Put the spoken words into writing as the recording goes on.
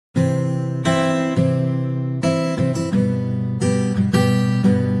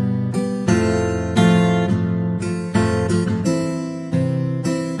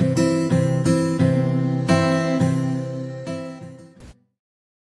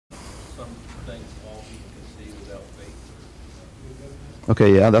some things all people can see without faith.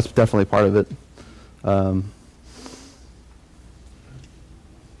 Okay, yeah, that's definitely part of it.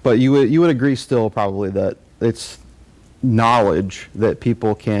 But you would agree still probably that it's knowledge that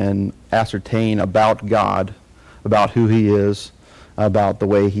people can ascertain about God, about who He is, about the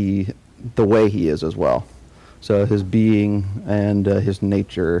way He is as well. So His being and His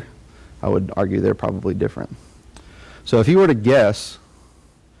nature, I would argue they're probably different. So if you were to guess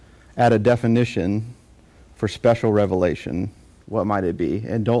at a definition for special revelation, what might it be?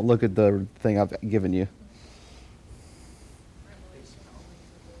 And don't look at the thing I've given you.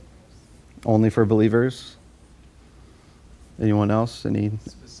 Only for believers? Anyone else? Any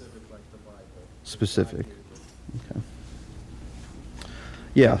specific, like the Bible? Specific. Okay.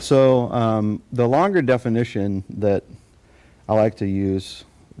 Yeah, so the longer definition that I like to use,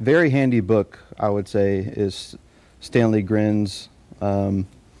 very handy book, I would say, is Stanley Grinn's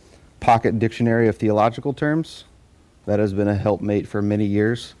Pocket Dictionary of Theological Terms. That has been a helpmate for many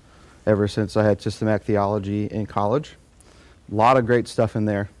years, ever since I had systematic theology in college. A lot of great stuff in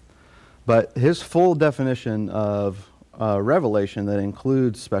there. But his full definition of revelation that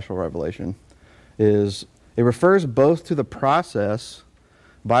includes special revelation is, it refers both to the process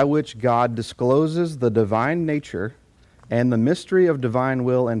by which God discloses the divine nature and the mystery of divine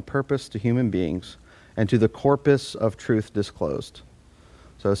will and purpose to human beings, and to the corpus of truth disclosed.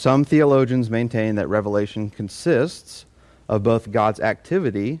 So some theologians maintain that revelation consists of both God's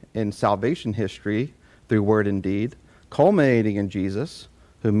activity in salvation history through word and deed, culminating in Jesus,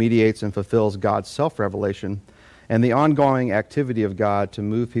 who mediates and fulfills God's self-revelation, and the ongoing activity of God to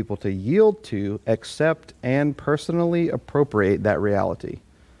move people to yield to, accept, and personally appropriate that reality.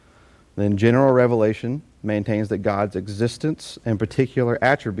 Then general revelation maintains that God's existence and particular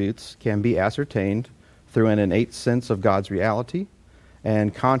attributes can be ascertained through an innate sense of God's reality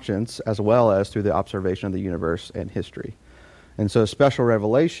and conscience, as well as through the observation of the universe and history. And so special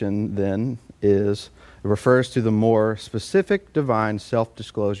revelation then refers to the more specific divine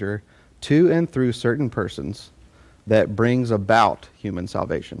self-disclosure to and through certain persons that brings about human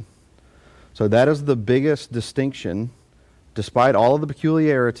salvation. So that is the biggest distinction, despite all of the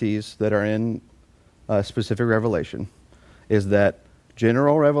peculiarities that are in specific revelation, is that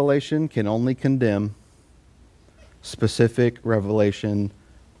general revelation can only condemn, specific revelation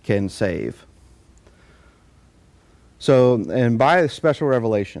can save. So, and by special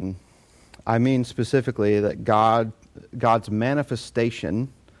revelation, I mean specifically that God's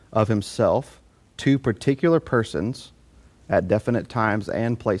manifestation of Himself to particular persons at definite times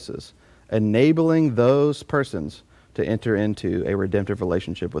and places, enabling those persons to enter into a redemptive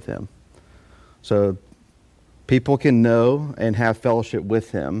relationship with Him. So people can know and have fellowship with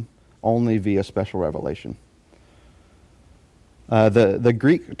Him only via special revelation. The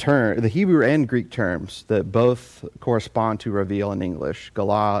Greek term, the Hebrew and Greek terms that both correspond to reveal in English,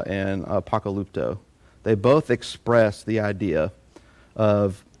 Gala and apocalypto, they both express the idea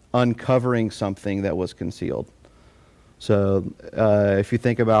of uncovering something that was concealed. So if you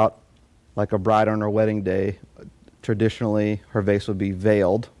think about like a bride on her wedding day, traditionally her face would be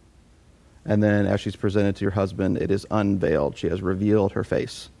veiled, and then as she's presented to your husband, it is unveiled. She has revealed her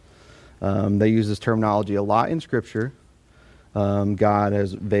face. They use this terminology a lot in Scripture. God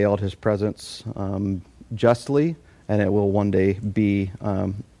has veiled His presence justly, and it will one day be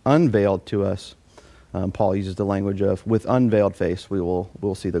unveiled to us. Paul uses the language of, with unveiled face,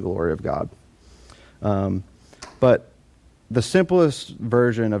 we'll see the glory of God. But the simplest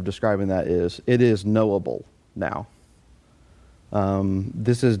version of describing that is, it is knowable now.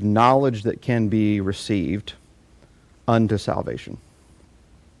 This is knowledge that can be received unto salvation.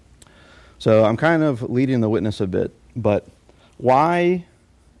 So I'm kind of leading the witness a bit, but why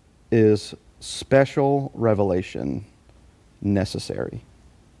is special revelation necessary?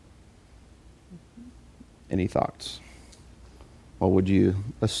 Any thoughts? What would you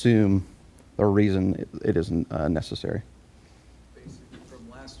assume the reason it is necessary? Basically, from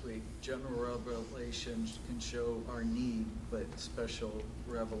last week, general revelation can show our need, but special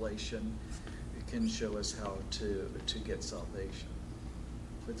revelation can show us how to get salvation.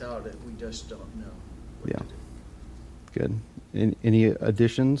 Without it, we just don't know what to do. Good. Any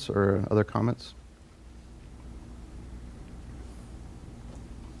additions or other comments?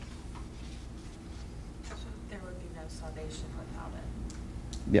 So there would be no salvation without it.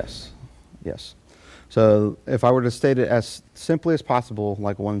 Yes. So if I were to state it as simply as possible,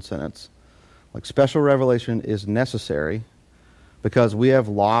 like one sentence, like special revelation is necessary because we have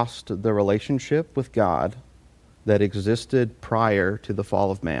lost the relationship with God that existed prior to the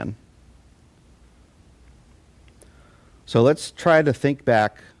fall of man. So let's try to think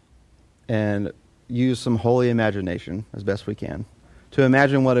back and use some holy imagination as best we can to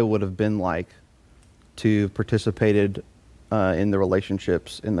imagine what it would have been like to participated in the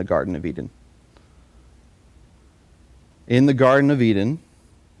relationships in the Garden of Eden. In the Garden of Eden,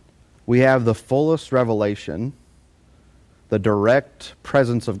 we have the fullest revelation, the direct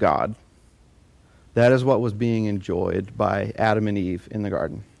presence of God. That is what was being enjoyed by Adam and Eve in the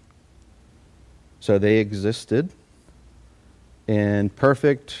garden. So they existed in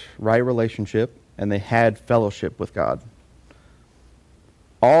perfect, right relationship, and they had fellowship with God.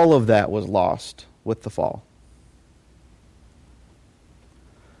 All of that was lost with the fall.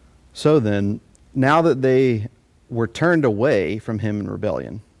 So then, now that they were turned away from Him in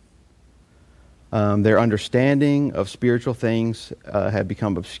rebellion, their understanding of spiritual things had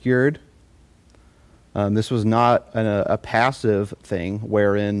become obscured. This was not a passive thing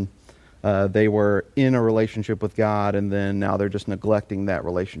wherein they were in a relationship with God and then now they're just neglecting that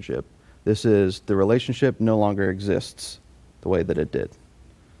relationship. This is, the relationship no longer exists the way that it did.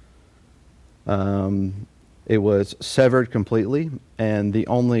 It was severed completely, and the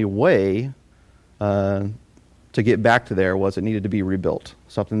only way to get back to there was it needed to be rebuilt,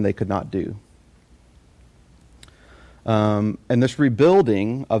 something they could not do. And this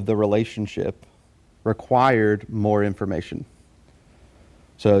rebuilding of the relationship required more information.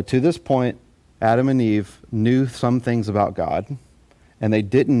 So to this point, Adam and Eve knew some things about God, and they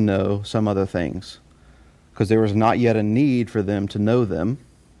didn't know some other things, because there was not yet a need for them to know them,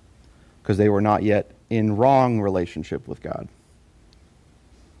 because they were not yet in wrong relationship with God.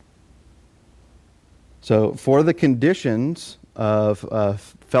 So for the conditions of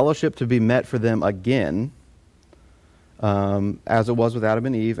fellowship to be met for them again, as it was with Adam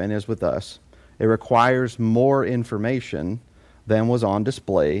and Eve and is with us, it requires more information than was on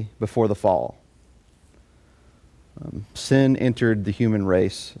display before the fall. Sin entered the human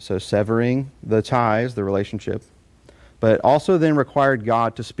race, so severing the ties, the relationship, but it also then required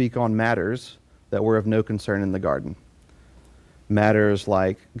God to speak on matters that were of no concern in the garden. Matters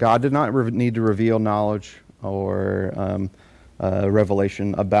like God did not need to reveal knowledge or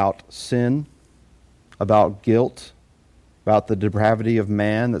revelation about sin, about guilt, about the depravity of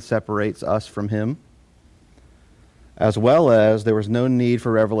man that separates us from Him, as well as there was no need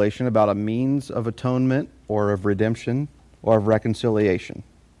for revelation about a means of atonement or of redemption or of reconciliation.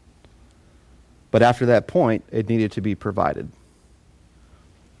 But after that point, it needed to be provided.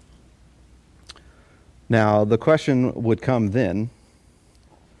 Now, the question would come then,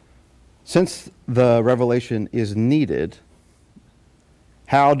 since the revelation is needed,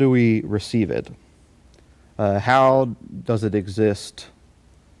 how do we receive it? How does it exist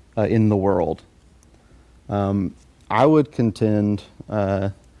in the world? I would contend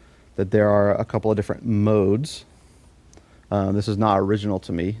that there are a couple of different modes. This is not original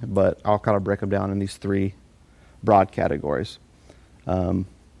to me, but I'll kind of break them down in these three broad categories. Beyond,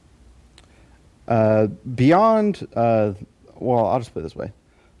 I'll just put it this way.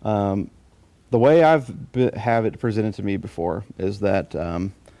 The way have it presented to me before is that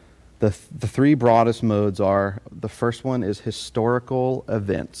the three broadest modes are, the first one is historical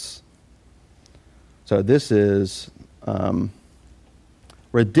events. So this is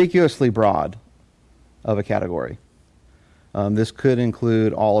ridiculously broad of a category. This could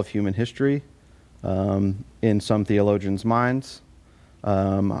include all of human history in some theologians' minds.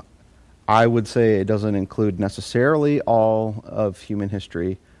 I would say it doesn't include necessarily all of human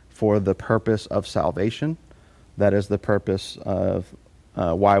history for the purpose of salvation. That is the purpose of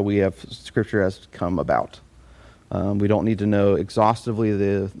why we have Scripture has come about. We don't need to know exhaustively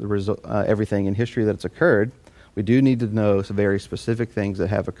everything in history that's occurred. We do need to know some very specific things that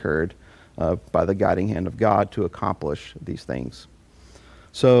have occurred by the guiding hand of God to accomplish these things.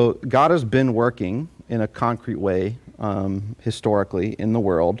 So God has been working in a concrete way historically in the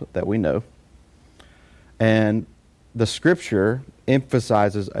world that we know. And the Scripture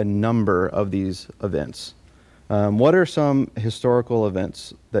emphasizes a number of these events. What are some historical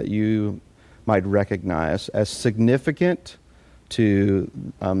events that you might recognize as significant to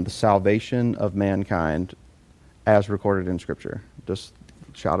the salvation of mankind as recorded in Scripture? Just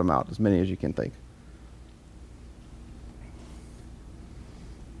shout them out, as many as you can think.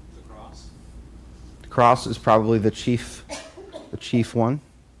 The cross. The cross is probably the chief one.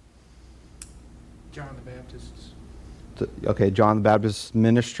 John the Baptist's. John the Baptist's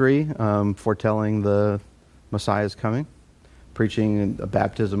ministry, foretelling the Messiah's coming, preaching a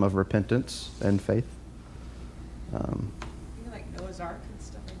baptism of repentance and faith. Like Noah's Ark and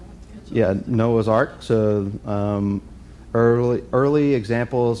stuff like that. Yeah, Noah's Ark. So early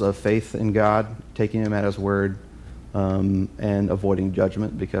examples of faith in God, taking Him at His word, and avoiding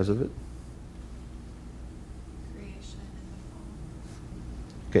judgment because of it.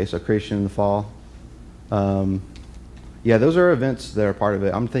 Okay, so creation and the fall. Yeah, those are events that are part of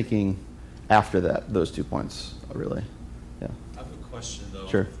it. I'm thinking after that, those 2 points, really. Yeah. I have a question, though.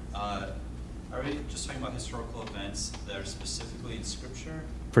 Sure. Are we just talking about historical events that are specifically in Scripture?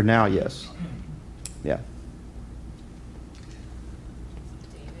 For now, yes. Yeah.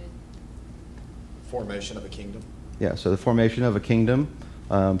 David. Formation of a kingdom. Yeah, so the formation of a kingdom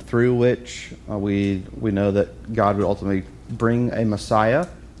through which we know that God would ultimately bring a Messiah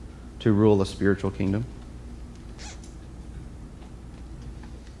to rule a spiritual kingdom.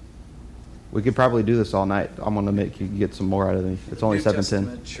 We could probably do this all night. I'm going to make you get some more out of me. It's only New 7:10.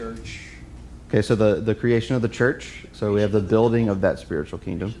 Testament church. Okay, so the creation of the church. So we have the building of that spiritual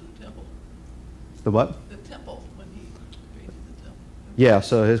kingdom. The temple. The what? The temple, when he created the temple. Yeah,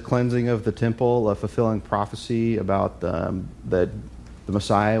 so his cleansing of the temple, fulfilling prophecy about that the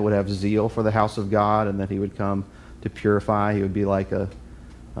Messiah would have zeal for the house of God, and that he would come to purify. He would be like a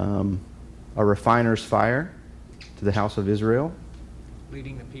refiner's fire to the house of Israel.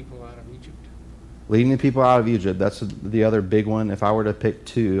 Leading the people out of Egypt. Leading the people out of Egypt. That's the other big one. If I were to pick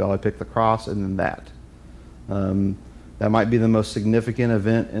two, I would pick the cross and then that. That might be the most significant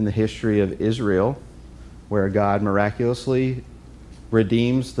event in the history of Israel, where God miraculously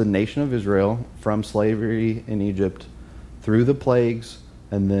redeems the nation of Israel from slavery in Egypt through the plagues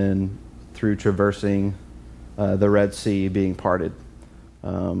and then through traversing the Red Sea being parted.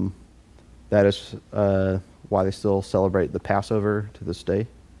 That is why they still celebrate the Passover to this day.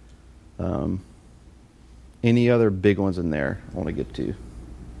 Any other big ones in there I want to get to,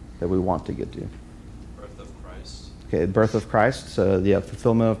 that we want to get to? Birth of Christ. Okay, birth of Christ. So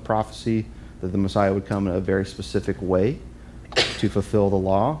fulfillment of prophecy that the Messiah would come in a very specific way to fulfill the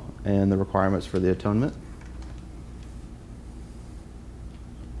law and the requirements for the atonement.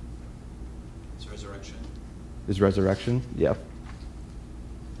 His resurrection. His resurrection, yeah.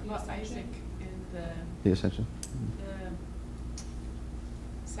 Well, Isaac and The ascension. the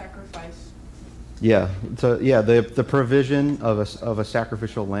sacrifice. Yeah. So the provision of a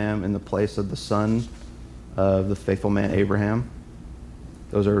sacrificial lamb in the place of the son of the faithful man Abraham.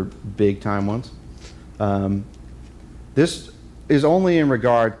 Those are big time ones. This is only in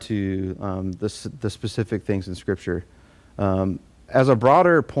regard to the specific things in Scripture. As a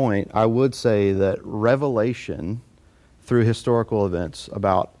broader point, I would say that revelation through historical events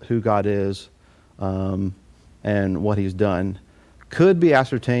about who God is and what He's done could be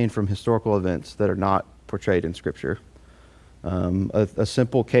ascertained from historical events that are not portrayed in Scripture. A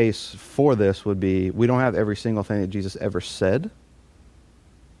simple case for this would be, we don't have every single thing that Jesus ever said,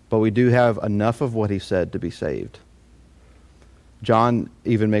 but we do have enough of what He said to be saved. John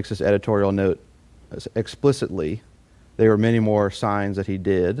even makes this editorial note explicitly. There were many more signs that He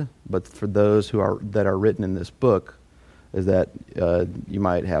did, but for those that are written in this book, is that you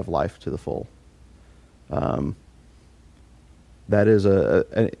might have life to the full. That is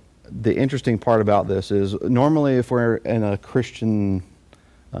the interesting part about this is, normally if we're in a Christian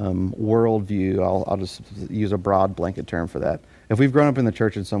worldview, I'll just use a broad blanket term for that. If we've grown up in the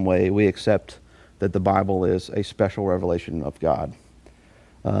church in some way, we accept that the Bible is a special revelation of God.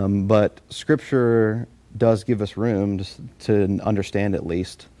 But Scripture does give us room to understand, at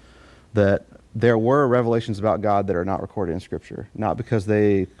least, that there were revelations about God that are not recorded in Scripture. Not because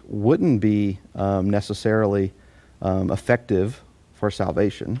they wouldn't be necessarily effective for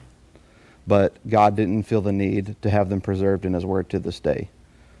salvation, but God didn't feel the need to have them preserved in His Word to this day.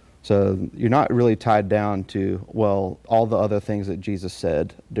 So you're not really tied down to, well, all the other things that Jesus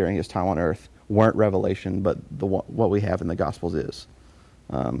said during His time on earth weren't revelation, but what we have in the Gospels is.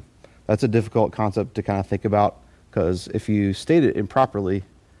 That's a difficult concept to kind of think about, because if you state it improperly,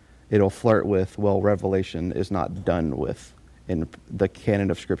 it'll flirt with, well, revelation is not done with, and the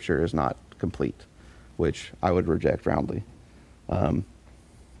canon of Scripture is not complete, which I would reject roundly.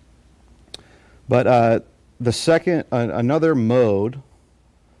 But the second, another mode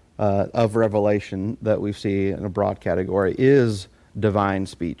of revelation that we see in a broad category is divine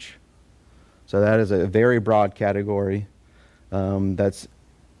speech. So that is a very broad category. That's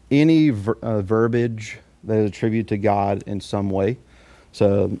any verbiage that is attributed to God in some way.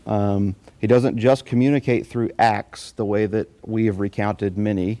 So He doesn't just communicate through acts the way that we have recounted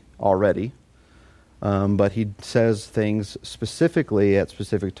many already, but He says things specifically at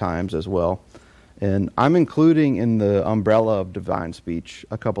specific times as well. And I'm including in the umbrella of divine speech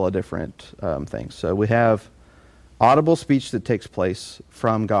a couple of different things. So we have audible speech that takes place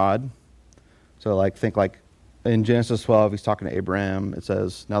from God. So think in Genesis 12, He's talking to Abraham. It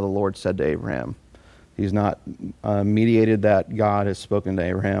says, "Now the Lord said to Abraham." He's not mediated that God has spoken to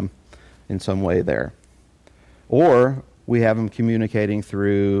Abraham in some way there. Or we have him communicating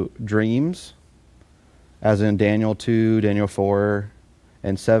through dreams, as in Daniel 2, Daniel 4,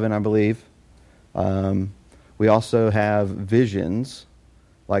 and 7, I believe. We also have visions,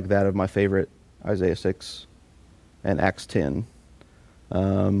 like that of my favorite, Isaiah 6 and Acts 10,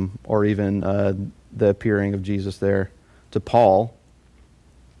 or even the appearing of Jesus there to Paul,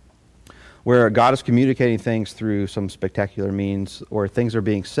 where God is communicating things through some spectacular means, or things are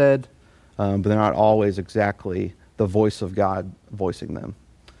being said, but they're not always exactly the voice of God voicing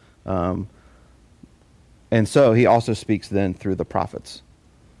them. And so he also speaks then through the prophets.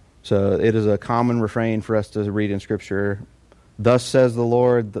 So it is a common refrain for us to read in Scripture, thus says the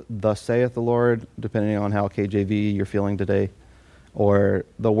Lord, thus saith the Lord, depending on how KJV you're feeling today, or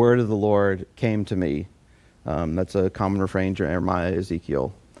the word of the Lord came to me. That's a common refrain, Jeremiah,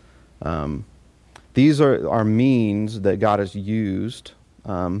 Ezekiel. These are means that God has used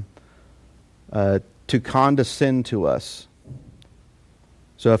to condescend to us.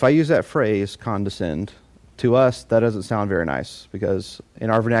 So if I use that phrase, condescend, to us, that doesn't sound very nice, because in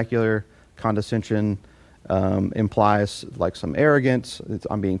our vernacular, condescension implies like some arrogance.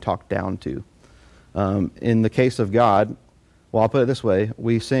 I'm being talked down to. In the case of God, well, I'll put it this way.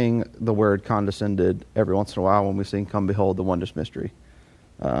 We sing the word condescended every once in a while when we sing, Come Behold the Wondrous Mystery.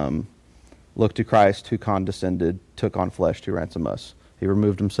 Look to Christ who condescended, took on flesh to ransom us. He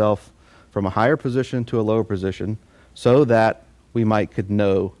removed himself from a higher position to a lower position so that we could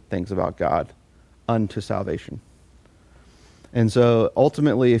know things about God unto salvation. And so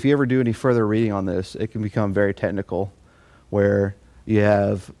ultimately, if you ever do any further reading on this, it can become very technical, where you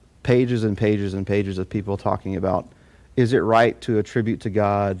have pages and pages and pages of people talking about, is it right to attribute to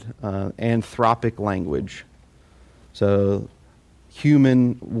God anthropic language? So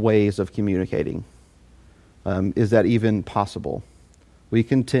human ways of communicating. Is that even possible? We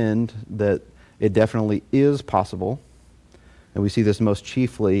contend that it definitely is possible, and we see this most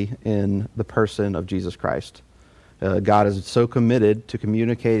chiefly in the person of Jesus Christ. God is so committed to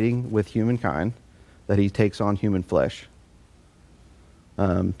communicating with humankind that he takes on human flesh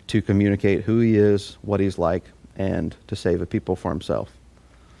to communicate who he is, what he's like, and to save a people for himself.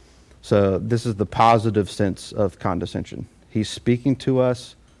 So this is the positive sense of condescension. He's speaking to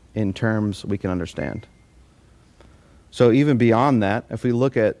us in terms we can understand. So even beyond that, if we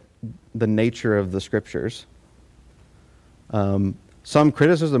look at the nature of the Scriptures, some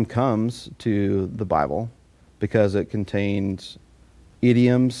criticism comes to the Bible because it contains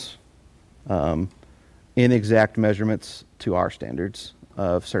idioms, inexact measurements to our standards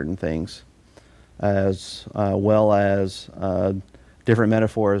of certain things, as well as different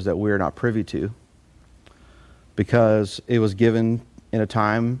metaphors that we're not privy to, because it was given in a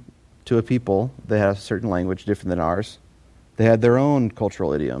time to a people that had a certain language different than ours. They had their own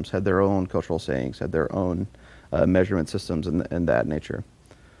cultural idioms, had their own cultural sayings, had their own measurement systems and that nature.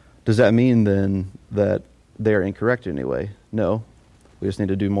 Does that mean then that they're incorrect in any way? No. We just need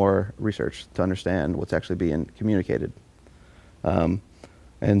to do more research to understand what's actually being communicated.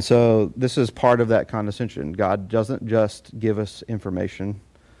 And so this is part of that condescension. God doesn't just give us information.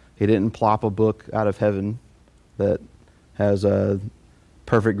 He didn't plop a book out of heaven that has a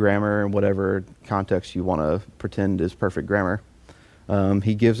perfect grammar in whatever context you want to pretend is perfect grammar.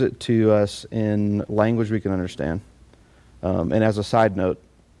 He gives it to us in language we can understand. And as a side note,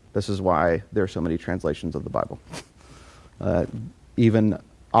 this is why there are so many translations of the Bible. Even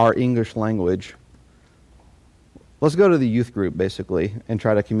our English language, let's go to the youth group, basically, and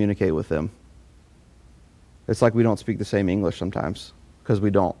try to communicate with them. It's like we don't speak the same English sometimes, because we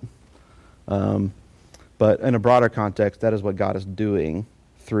don't. But in a broader context, that is what God is doing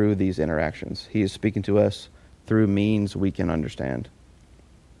through these interactions. He is speaking to us through means we can understand.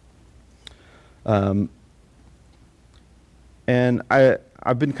 And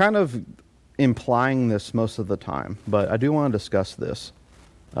I've been kind of implying this most of the time, but I do want to discuss this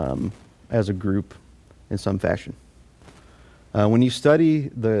as a group in some fashion. When you study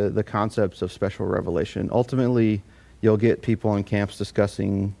the concepts of special revelation, ultimately you'll get people in camps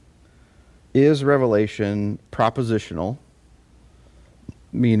discussing, is revelation propositional,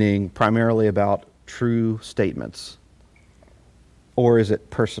 meaning primarily about true statements, or is it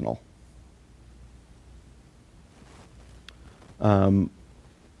personal?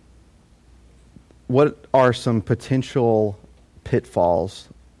 What are some potential pitfalls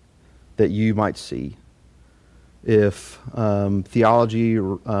that you might see if theology,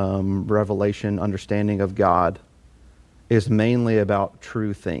 revelation, understanding of God is mainly about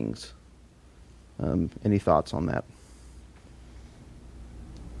true things? Any thoughts on that?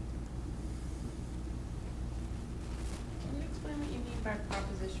 Can you explain what you mean by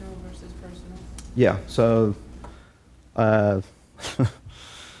propositional versus personal? Yeah, so I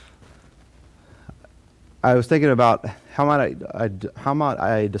was thinking about how might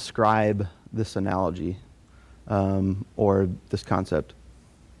I describe this analogy or this concept.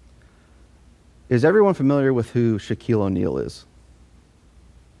 Is everyone familiar with who Shaquille O'Neal is?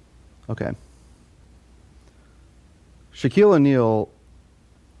 Okay. Shaquille O'Neal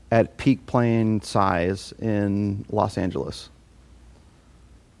at peak playing size in Los Angeles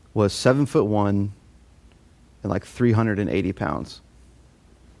was 7'1" and like 380 pounds.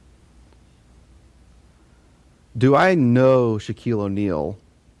 Do I know Shaquille O'Neal,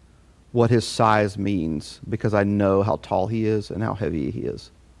 what his size means, because I know how tall he is and how heavy he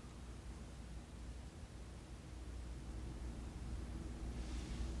is?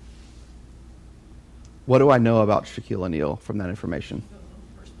 What do I know about Shaquille O'Neal from that information?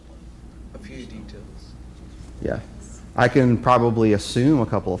 A few details. Yeah. I can probably assume a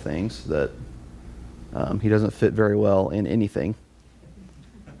couple of things, that he doesn't fit very well in anything.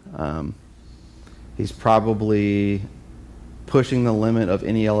 He's probably pushing the limit of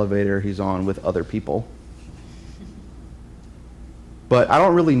any elevator he's on with other people. But I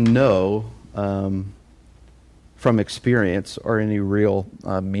don't really know from experience or any real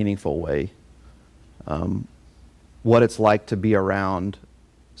meaningful way what it's like to be around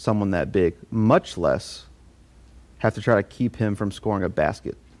someone that big, much less have to try to keep him from scoring a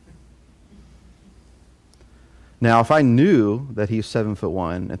basket. Now, if I knew that he's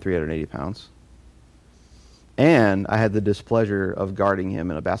 7'1" and 380 pounds, and I had the displeasure of guarding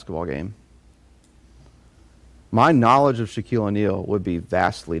him in a basketball game, my knowledge of Shaquille O'Neal would be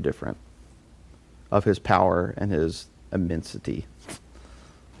vastly different, of his power and his immensity.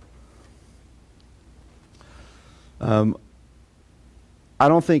 I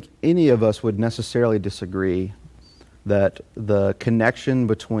don't think any of us would necessarily disagree that the connection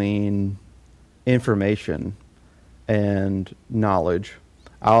between information and knowledge,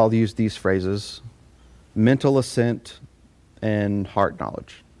 I'll use these phrases, mental assent and heart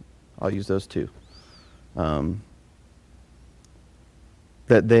knowledge. I'll use those two. That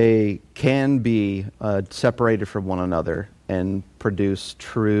they can be separated from one another and produce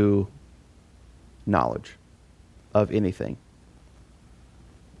true knowledge of anything.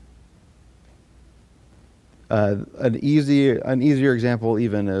 An easier example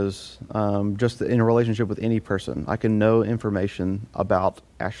even is just in a relationship with any person. I can know information about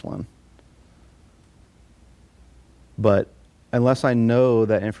Ashlyn, but unless I know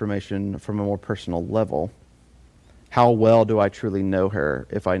that information from a more personal level, how well do I truly know her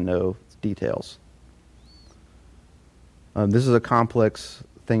if I know details? This is a complex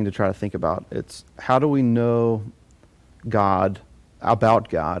thing to try to think about. It's how do we know God, about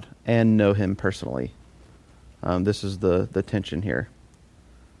God, and know Him personally? This is the tension here.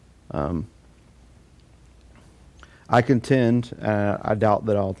 I contend, I doubt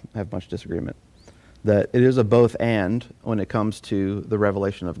that I'll have much disagreement, that it is a both and when it comes to the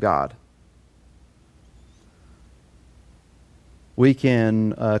revelation of God. We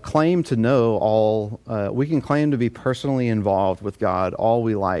can claim to know all, we can claim to be personally involved with God all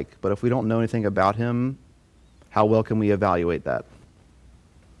we like, but if we don't know anything about Him, how well can we evaluate that?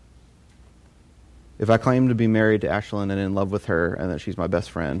 If I claim to be married to Ashlyn and in love with her and that she's my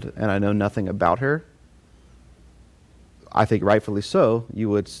best friend and I know nothing about her, I think rightfully so, you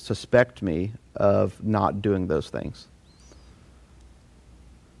would suspect me of not doing those things.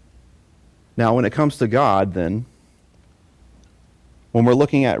 Now, when it comes to God, then, when we're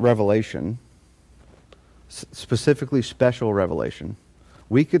looking at revelation, specifically special revelation,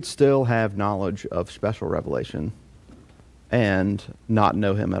 we could still have knowledge of special revelation and not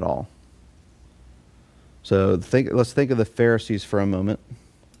know Him at all. So let's think of the Pharisees for a moment.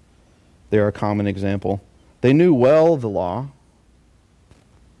 They're a common example. They knew well the law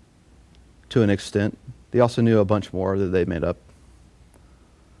to an extent. They also knew a bunch more that they made up.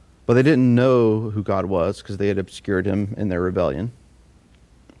 But they didn't know who God was because they had obscured Him in their rebellion.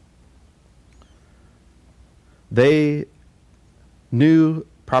 They knew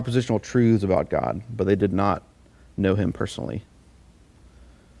propositional truths about God, but they did not know Him personally.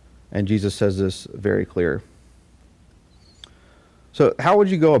 And Jesus says this very clear. So how would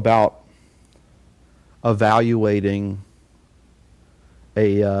you go about evaluating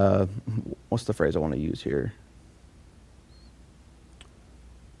a, what's the phrase I want to use here?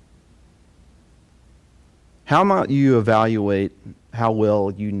 How might you evaluate how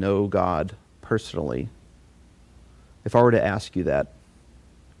well you know God personally? If I were to ask you that,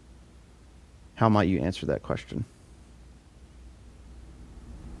 how might you answer that question?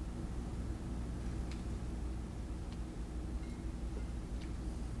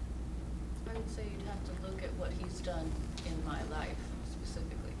 I would say you'd have to look at what he's done in my life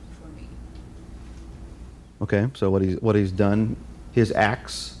specifically for me. Okay, so what he's done, his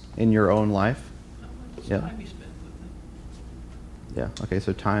acts in your own life. How much Yeah. time he spent with me? Yeah, okay,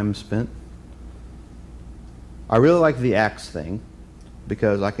 so time spent. I really like the acts thing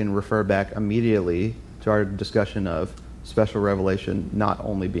because I can refer back immediately to our discussion of special revelation not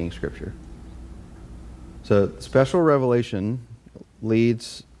only being Scripture. So special revelation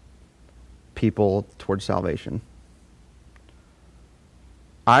leads people towards salvation.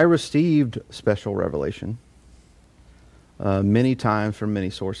 I received special revelation many times from many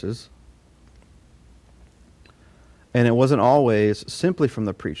sources. And it wasn't always simply from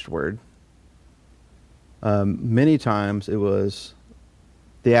the preached word. Many times it was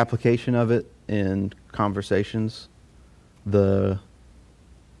the application of it in conversations, the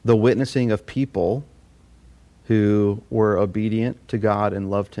witnessing of people who were obedient to God and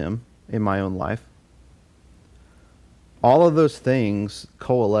loved Him in my own life. All of those things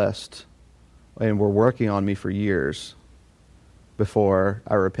coalesced and were working on me for years before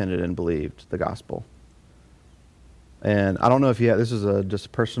I repented and believed the gospel. And I don't know if this is a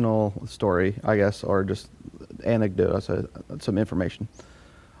just personal story, I guess, or just anecdote, some information.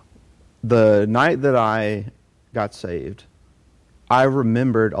 The night that I got saved, I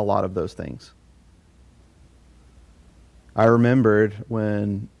remembered a lot of those things. I remembered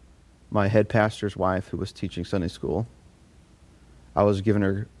when my head pastor's wife, who was teaching Sunday school, I was giving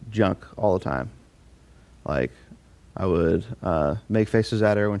her junk all the time. Like, I would make faces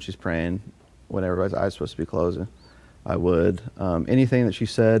at her when she's praying, when everybody's eyes supposed to be closed. I would, anything that she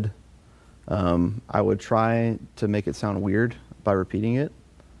said, I would try to make it sound weird by repeating it.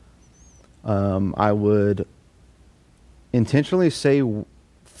 I would intentionally say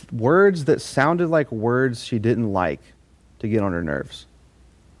words that sounded like words she didn't like to get on her nerves,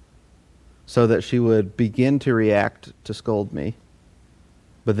 so that she would begin to react to scold me,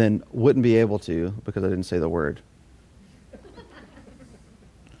 but then wouldn't be able to because I didn't say the word.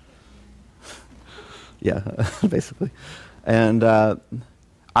 Yeah, basically. And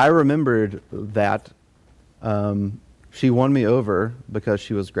I remembered that she won me over because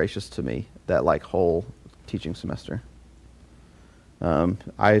she was gracious to me that whole teaching semester.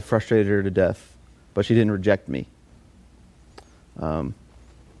 I frustrated her to death, but she didn't reject me.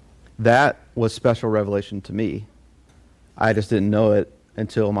 That was special revelation to me. I just didn't know it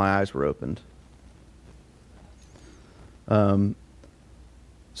until my eyes were opened.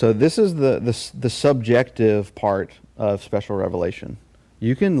 So this is the subjective part of special revelation.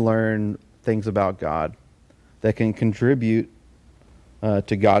 You can learn things about God that can contribute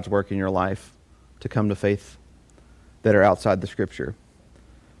to God's work in your life to come to faith that are outside the Scripture.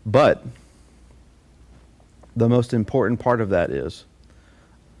 But the most important part of that is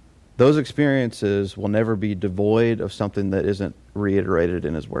those experiences will never be devoid of something that isn't reiterated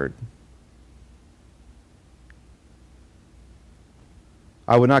in His Word.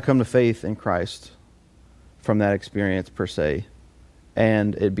 I would not come to faith in Christ from that experience per se,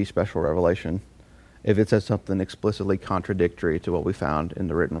 and it'd be special revelation if it says something explicitly contradictory to what we found in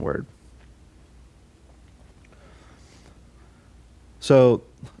the written Word. So,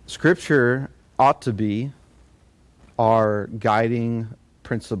 Scripture ought to be our guiding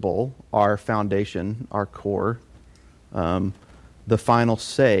principle, our foundation, our core, the final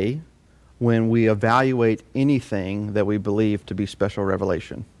say when we evaluate anything that we believe to be special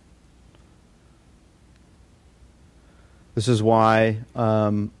revelation. This is why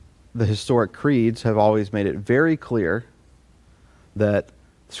the historic creeds have always made it very clear that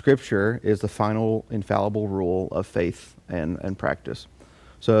Scripture is the final infallible rule of faith and practice.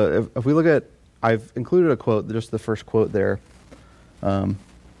 So if we look at, I've included a quote, just the first quote there,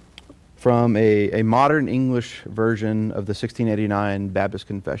 from a modern English version of the 1689 Baptist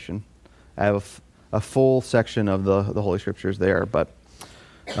Confession. I have a full section of the Holy Scriptures there, but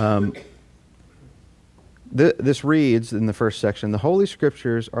this reads in the first section, "The Holy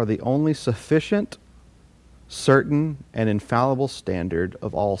Scriptures are the only sufficient, certain, and infallible standard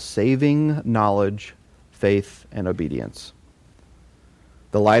of all saving knowledge, faith, and obedience.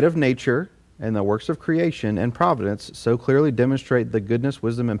 The light of nature and the works of creation and providence so clearly demonstrate the goodness,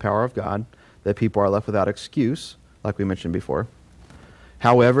 wisdom, and power of God that people are left without excuse, like we mentioned before.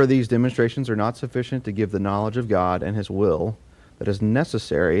 However, these demonstrations are not sufficient to give the knowledge of God and His will that is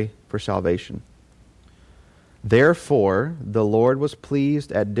necessary for salvation. Therefore, the Lord was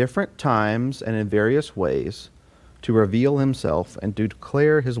pleased at different times and in various ways to reveal Himself and to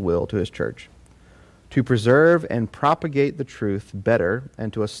declare His will to His church, to preserve and propagate the truth better,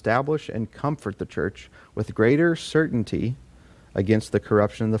 and to establish and comfort the church with greater certainty against the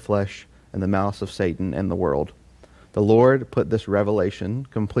corruption of the flesh and the malice of Satan and the world. The Lord put this revelation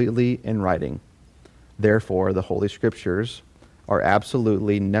completely in writing. Therefore, the Holy Scriptures are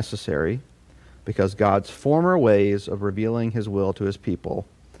absolutely necessary because God's former ways of revealing his will to his people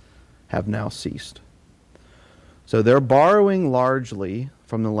have now ceased. So they're borrowing largely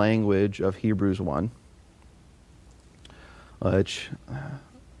from the language of Hebrews 1, which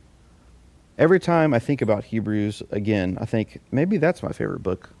every time I think about Hebrews again, I think maybe that's my favorite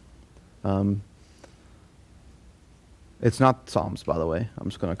book. It's not Psalms, by the way. I'm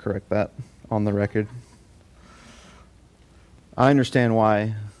just going to correct that on the record. I understand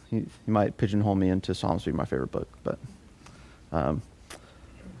why you might pigeonhole me into Psalms being my favorite book, but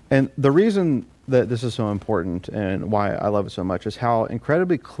and the reason that this is so important and why I love it so much is how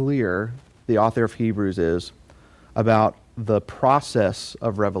incredibly clear the author of Hebrews is about the process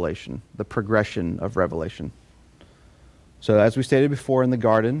of revelation, the progression of revelation. So as we stated before in the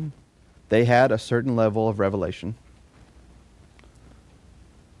garden, they had a certain level of revelation.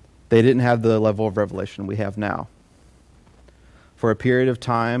 They didn't have the level of revelation we have now. For a period of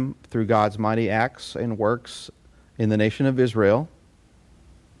time, through God's mighty acts and works in the nation of Israel,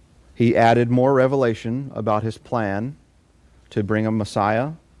 he added more revelation about his plan to bring a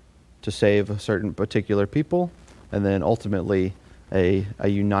Messiah, to save a certain particular people, and then ultimately a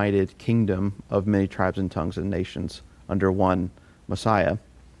united kingdom of many tribes and tongues and nations under one Messiah.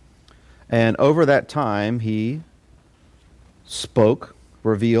 And over that time, he spoke,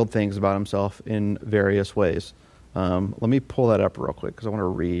 revealed things about himself in various ways. Let me pull that up real quick because I want to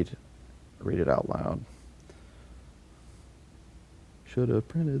read it out loud. Should have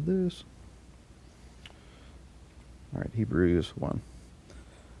printed this. All right, Hebrews 1.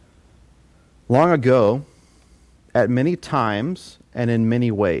 Long ago, at many times and in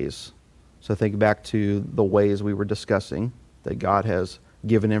many ways. So think back to the ways we were discussing that God has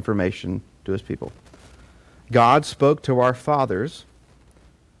given information to his people. God spoke to our fathers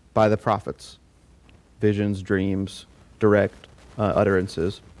by the prophets, visions, dreams, direct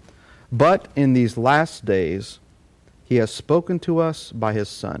utterances. But in these last days, he has spoken to us by his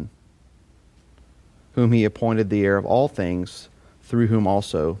Son, whom he appointed the heir of all things, through whom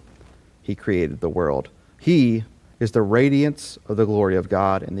also he created the world. He is the radiance of the glory of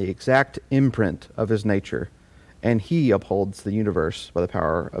God and the exact imprint of his nature, and he upholds the universe by the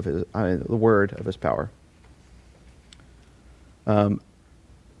power of the word of his power.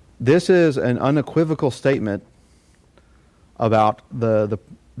 This is an unequivocal statement about the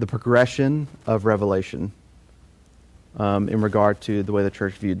progression of revelation in regard to the way the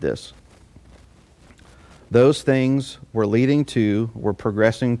church viewed this. Those things were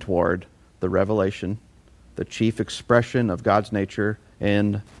progressing toward the revelation, the chief expression of God's nature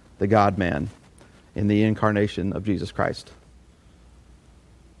in the God-man, in the incarnation of Jesus Christ.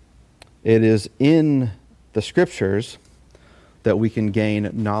 It is in the Scriptures that we can gain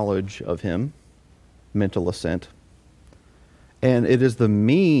knowledge of him, mental assent, and it is the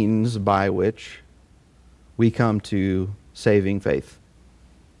means by which we come to saving faith.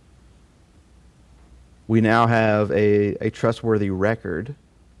 We now have a trustworthy record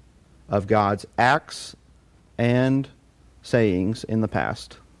of God's acts and sayings in the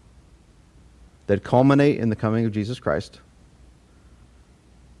past that culminate in the coming of Jesus Christ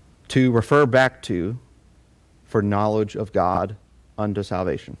to refer back to for knowledge of God unto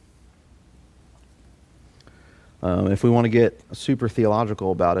salvation. If we want to get super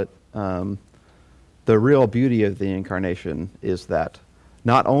theological about it, the real beauty of the incarnation is that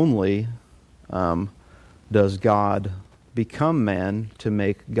not only does God become man to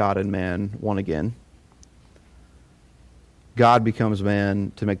make God and man one again, God becomes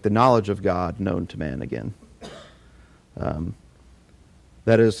man to make the knowledge of God known to man again.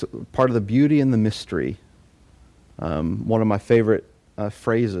 That is part of the beauty and the mystery. One of my favorite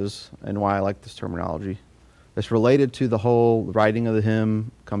phrases, and why I like this terminology, it's related to the whole writing of the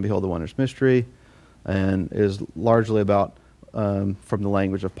hymn, Come Behold the Wondrous Mystery, and is largely about from the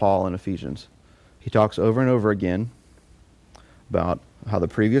language of Paul in Ephesians. He talks over and over again about how the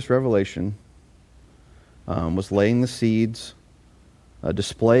previous revelation was laying the seeds,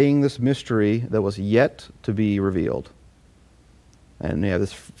 displaying this mystery that was yet to be revealed. And you have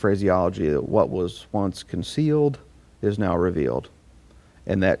this phraseology that what was once concealed is now revealed.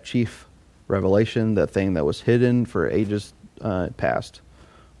 And that chief revelation, that thing that was hidden for ages past,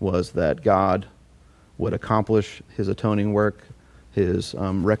 was that God would accomplish his atoning work, his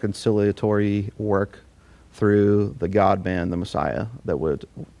reconciliatory work through the God-man, the Messiah, that would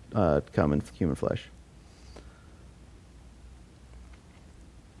come in human flesh.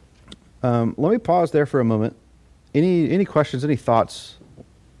 Let me pause there for a moment. Any questions, any thoughts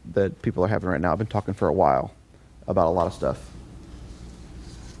that people are having right now. I've been talking for a while about a lot of stuff.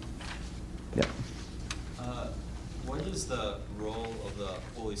 Yeah. What is the role of the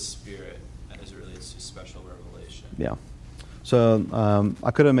Holy Spirit as it relates to special revelation? Yeah. So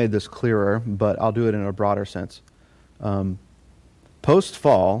I could have made this clearer, but I'll do it in a broader sense.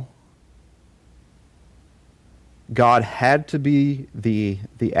 Post-fall, God had to be the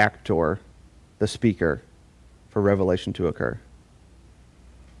actor, the speaker, for revelation to occur.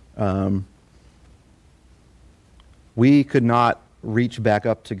 We could not reach back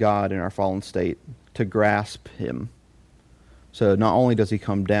up to God in our fallen state to grasp him. So not only does he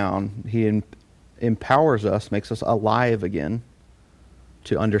come down, he empowers us, makes us alive again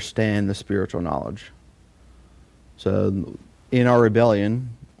to understand the spiritual knowledge. So in our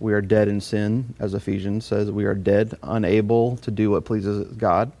rebellion, we are dead in sin, as Ephesians says. We are dead, unable to do what pleases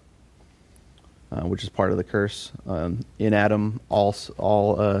God, which is part of the curse. In Adam, all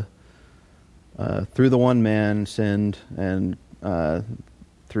through the one man sinned, and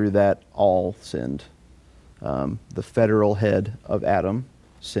through that all sinned. The federal head of Adam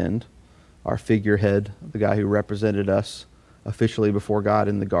sinned. Our figurehead, the guy who represented us officially before God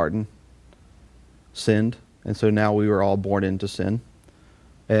in the garden, sinned. And so now we were all born into sin.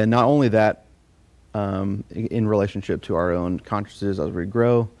 And not only that, in relationship to our own consciences as we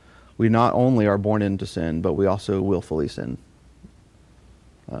grow, we not only are born into sin, but we also willfully sin.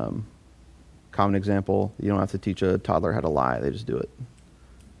 Common example, you don't have to teach a toddler how to lie, they just do it.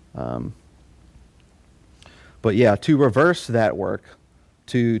 But yeah, to reverse that work,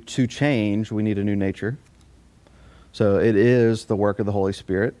 to change, we need a new nature. So it is the work of the Holy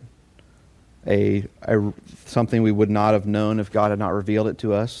Spirit, something we would not have known if God had not revealed it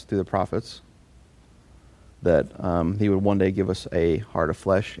to us through the prophets, that he would one day give us a heart of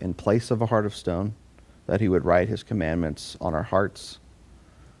flesh in place of a heart of stone, that he would write his commandments on our hearts.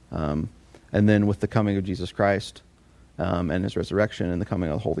 And then with the coming of Jesus Christ and his resurrection and the coming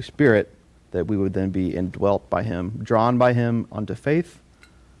of the Holy Spirit, that we would then be indwelt by him, drawn by him unto faith,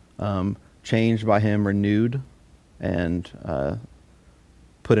 changed by him, renewed, and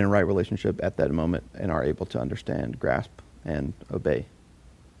put in right relationship at that moment, and are able to understand, grasp, and obey.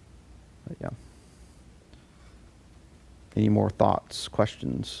 But yeah. Any more thoughts,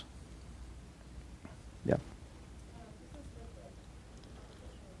 questions? Yeah. Would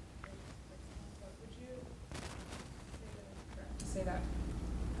you say that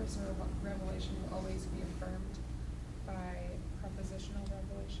personal revelation will always be affirmed by propositional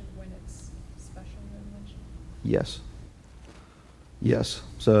revelation when it's special revelation? Yes. Yes.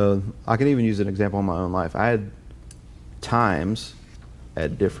 So I can even use an example in my own life. I had times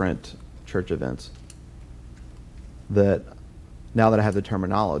at different church events that, now that I have the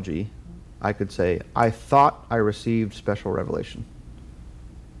terminology, I could say, I thought I received special revelation,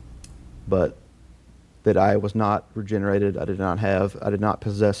 but that I was not regenerated, I did not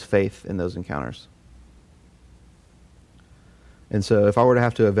possess faith in those encounters. And so if I were to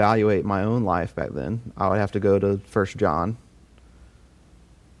have to evaluate my own life back then, I would have to go to 1 John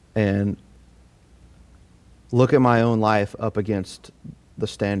and look at my own life up against the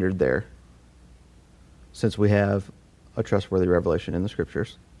standard there, since we have a trustworthy revelation in the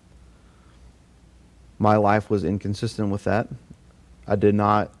Scriptures. My life was inconsistent with that. I did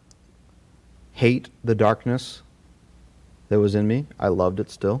not hate the darkness that was in me. I loved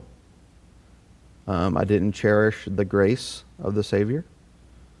it still. I didn't cherish the grace of the Savior.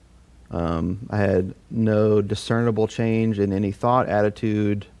 I had no discernible change in any thought,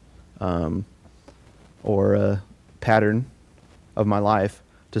 attitude, or a pattern of my life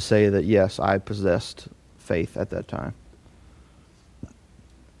to say that, yes, I possessed faith at that time.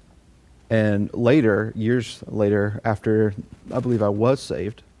 And later, years later, after I believe I was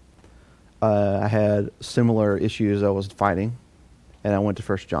saved, I had similar issues I was fighting, and I went to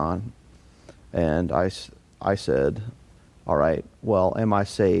 1 John, and I said, all right, well, am I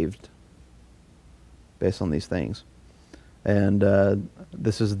saved based on these things? And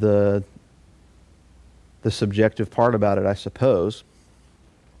this is the subjective part about it, I suppose.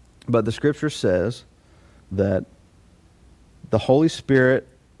 But the Scripture says that the Holy Spirit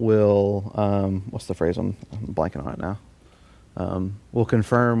will, what's the phrase? I'm blanking on it now. Will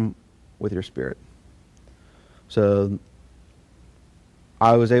confirm with your spirit. So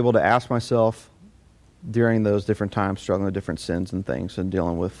I was able to ask myself during those different times, struggling with different sins and things and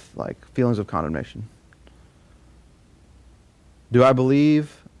dealing with like feelings of condemnation. Do I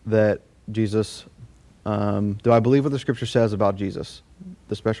believe that Jesus, do I believe what the Scripture says about Jesus,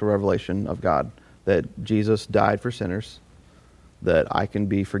 the special revelation of God, that Jesus died for sinners, that I can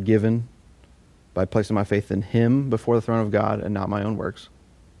be forgiven by placing my faith in him before the throne of God and not my own works?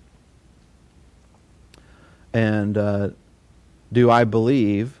 And do I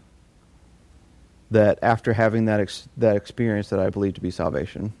believe that after having that experience that I believe to be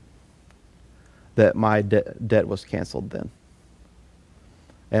salvation, that my debt was canceled then?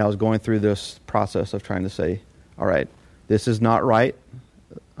 And I was going through this process of trying to say, all right, this is not right.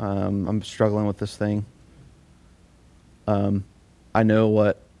 I'm struggling with this thing. I know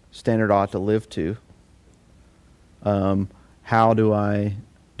what standard I ought to live to. How do I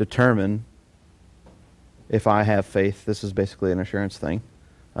determine if I have faith? This is basically an assurance thing.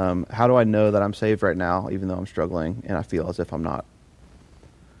 How do I know that I'm saved right now, even though I'm struggling and I feel as if I'm not?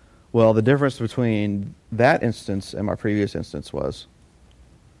 Well, the difference between that instance and my previous instance was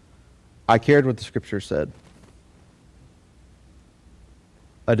I cared what the Scripture said,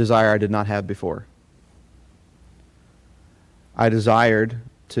 a desire I did not have before. I desired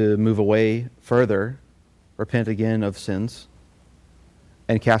to move away further, repent again of sins,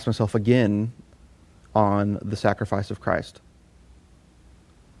 and cast myself again on the sacrifice of Christ.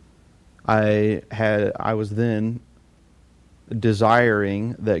 I was then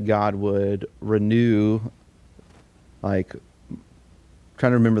desiring that God would renew, like,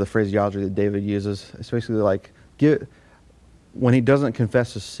 trying to remember the phraseology that David uses. It's basically like, when he doesn't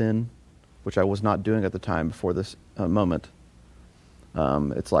confess his sin, which I was not doing at the time before this moment,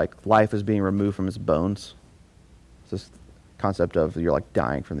 it's like life is being removed from his bones. It's this concept of you're like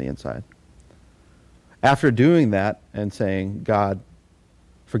dying from the inside. After doing that and saying, God,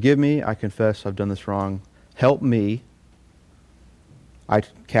 forgive me, I confess I've done this wrong, help me, I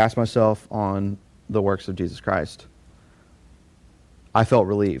cast myself on the works of Jesus Christ. I felt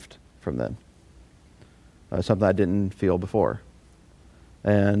relieved from then. Something I didn't feel before.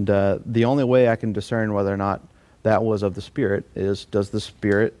 And the only way I can discern whether or not that was of the Spirit is, does the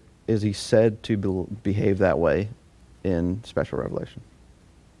Spirit, is he said to behave that way in special revelation?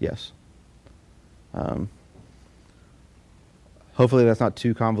 Yes. Hopefully that's not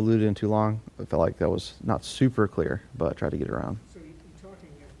too convoluted and too long. I felt like that was not super clear, but I tried to get around. So you're talking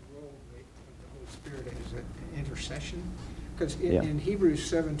about the role of the Holy Spirit as an intercession? Because Yeah. in Hebrews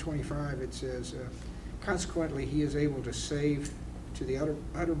 7:25 it says, consequently he is able to save to the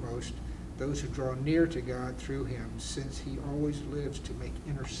uttermost those who draw near to God through him, since he always lives to make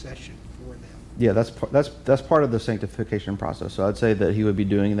intercession for them. Yeah, that's part of the sanctification process. So I'd say that he would be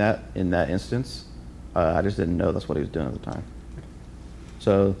doing that in that instance. I just didn't know that's what he was doing at the time.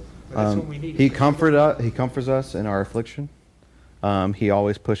 So But that's what we need. he comforts us in our affliction. He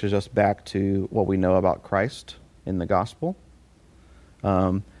always pushes us back to what we know about Christ in the gospel.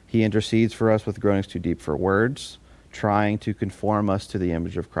 He intercedes for us with groanings too deep for words, trying to conform us to the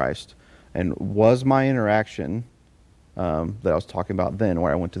image of Christ. And was my interaction that I was talking about then,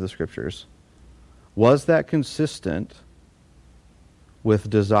 where I went to the Scriptures, was that consistent with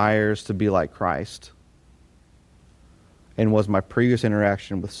desires to be like Christ? And was my previous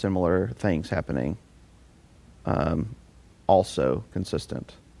interaction with similar things happening also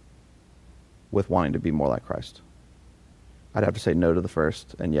consistent with wanting to be more like Christ? I'd have to say no to the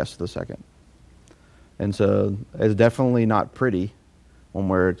first and yes to the second. And so it's definitely not pretty when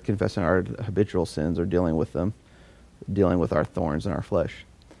we're confessing our habitual sins or dealing with them, dealing with our thorns in our flesh.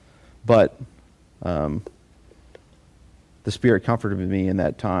 But the Spirit comforted me in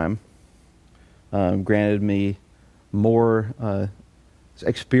that time, granted me more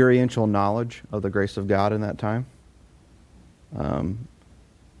experiential knowledge of the grace of God in that time.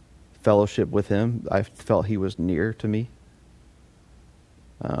 Fellowship with him, I felt he was near to me.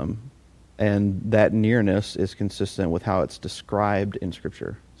 And that nearness is consistent with how it's described in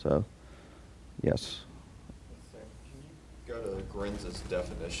Scripture. So, yes. Can you go to Grinz's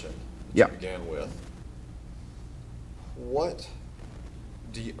definition that Yeah. you began with? What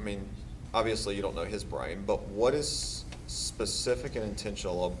do you, I mean, obviously you don't know his brain, but what is specific and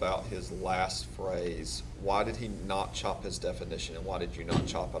intentional about his last phrase? Why did he not chop his definition, and why did you not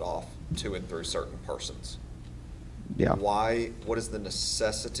chop it off to and through certain persons? Yeah. Why? What is the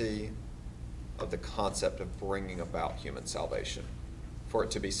necessity of the concept of bringing about human salvation for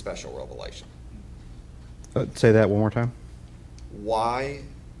it to be special revelation? Say that one more time. Why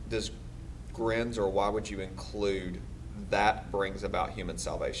does Grinz, or why would you include that brings about human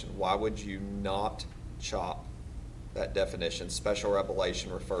salvation? Why would you not chop that definition? Special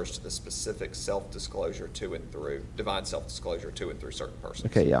revelation refers to the specific self-disclosure to and through, divine self-disclosure to and through certain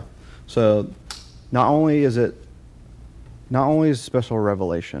persons. Okay, yeah. So not only is special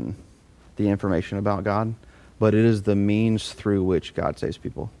revelation the information about God, but it is the means through which God saves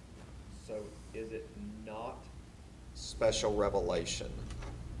people. So is it not special revelation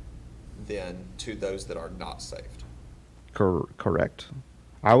then to those that are not saved? Correct.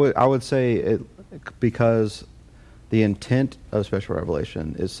 I would say because the intent of special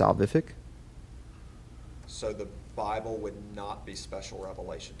revelation is salvific. So the Bible would not be special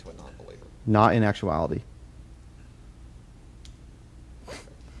revelation to a non-believer. Not in actuality.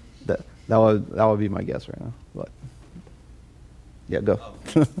 That would be my guess right now. But yeah, go.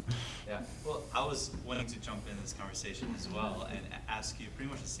 Yeah. Well, I was wanting to jump in this conversation as well and ask you pretty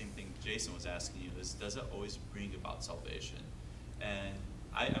much the same thing Jason was asking you: is does it always bring about salvation? And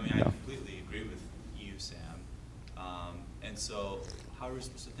I mean, I completely agree with you, Sam. And so, how are we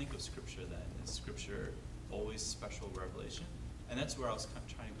supposed to think of Scripture then? Is Scripture always special revelation? And that's where I was kind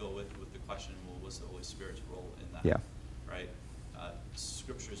of trying to go with the question: well, what's the Holy Spirit's role in that? Yeah. Right.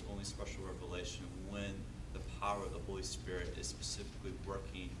 Scripture is only special revelation when the power of the Holy Spirit is specifically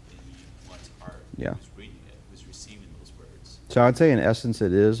working in one's heart. Yeah. Who's reading it? Who's receiving those words? So I'd say in essence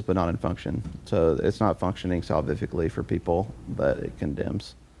it is, but not in function. So it's not functioning salvifically for people that it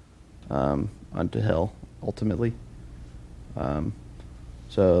condemns unto hell ultimately.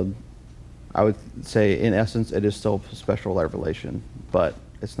 So I would say in essence it is still special revelation, but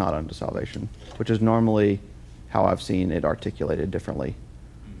it's not unto salvation, which is normally how I've seen it articulated differently.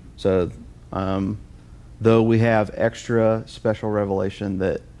 So though we have extra special revelation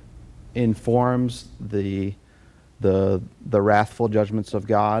that informs the wrathful judgments of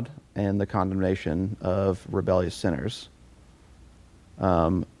God and the condemnation of rebellious sinners,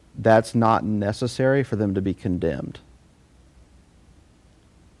 that's not necessary for them to be condemned.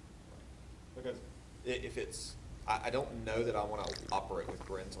 Because if it's, I don't know that I want to operate with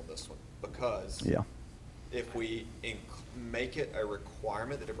grins on this one, because Yeah. if we make it a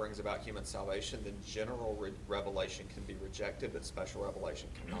requirement that it brings about human salvation, then general revelation can be rejected, but special revelation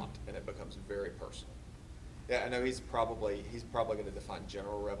cannot, and it becomes very personal. Yeah, I know he's probably going to define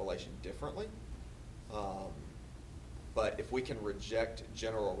general revelation differently, but if we can reject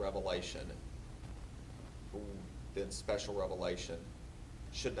general revelation, then special revelation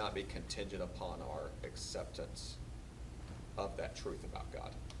should not be contingent upon our acceptance of that truth about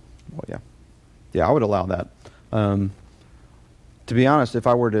God. Well, yeah. Yeah, I would allow that. To be honest, if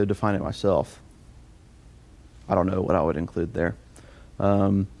I were to define it myself, I don't know what I would include there.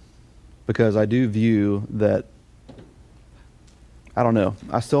 Because I do view that, I don't know,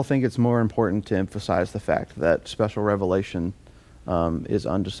 I still think it's more important to emphasize the fact that special revelation is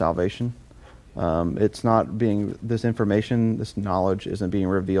unto salvation. It's not being, this information, this knowledge isn't being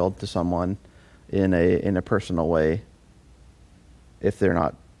revealed to someone in a personal way if they're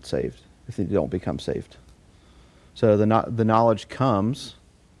not saved, if they don't become saved. So the knowledge comes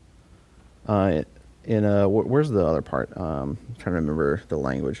in a, where's the other part? I'm trying to remember the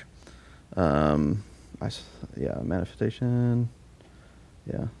language. Manifestation.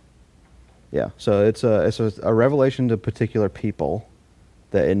 Yeah. So it's a revelation to particular people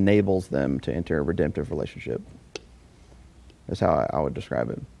that enables them to enter a redemptive relationship. That's how I would describe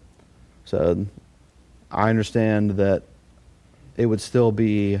it. So I understand that it would still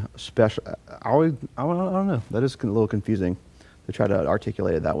be special. I don't know. That is a little confusing to try to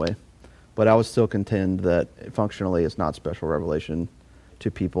articulate it that way. But I would still contend that functionally it's not special revelation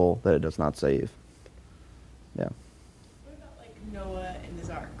to people that it does not save. Yeah. What about like Noah and his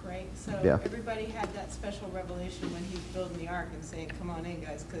ark, right? So Yeah. everybody had that special revelation when he was building the ark and saying, "Come on in,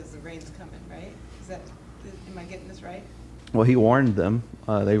 guys, because the rain's coming," right? Am I getting this right? Well, he warned them.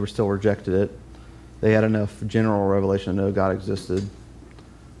 They were still rejected it. They had enough general revelation to know God existed.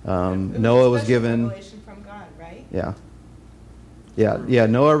 Noah was special given. revelation from God, right? Yeah.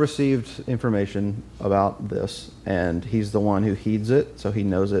 Noah received information about this, and he's the one who heeds it, so he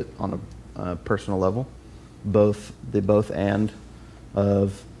knows it on a personal level, both and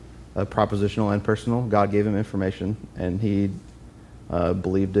of propositional and personal. God gave him information, and he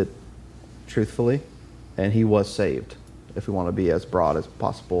believed it truthfully, and he was saved. If we want to be as broad as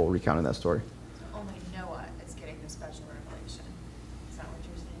possible, recounting that story. So only Noah is getting the special revelation. Is that what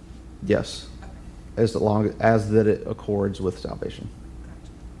you're saying? Yes, Okay. as long as that it accords with salvation,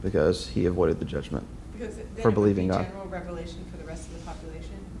 Gotcha. because he avoided the judgment. Because then For it would believing be God. general revelation for the rest of the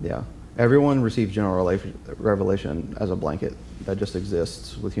population. Yeah. Everyone receives general revelation as a blanket that just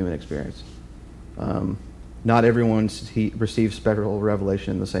exists with human experience. Not everyone receives special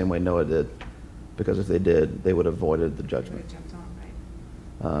revelation the same way Noah did, because if they did, they would have avoided the Would judgment. have jumped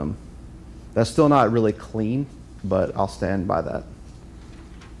on, right? That's still not really clean, but I'll stand by that.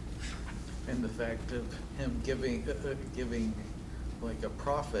 And the fact of him giving like a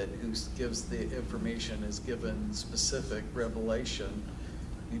prophet who gives the information is given specific revelation.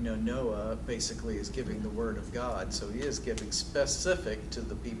 You know, Noah basically is giving the word of God, so he is giving specific to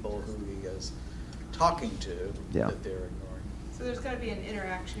the people who he is talking to Yeah. that they're ignoring. So So there's gotta be an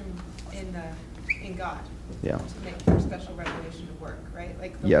interaction in God. Yeah. To make for special revelation to work, right?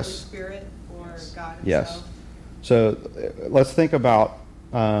 Like the Yes. Holy Spirit or God himself. Yes. So let's think about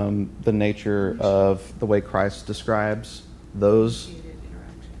the nature of the way Christ describes those Associated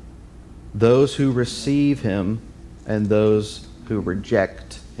interaction. those who receive him and those who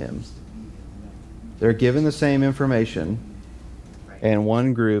reject him. They're given the same information, Right. and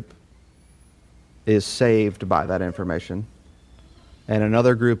one group is saved by that information, and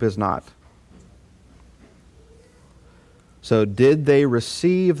another group is not. So did they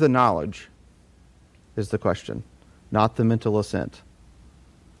receive the knowledge, is the question, not the mental assent.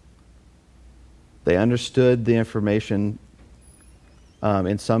 They understood the information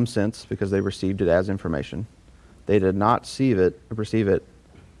in some sense because they received it as information. They did not receive it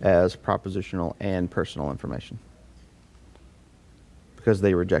as propositional and personal information because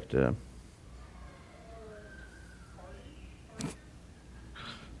they rejected him.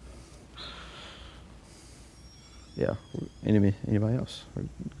 Yeah. Anybody else?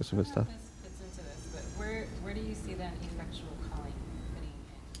 Got some good stuff. This fits into this, but where do you see that effectual calling fitting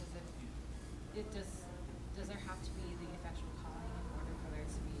in? Does there have to be the effectual calling in order for there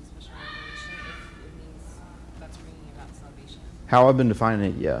to be special revelation if it means that's bringing about salvation? How I've been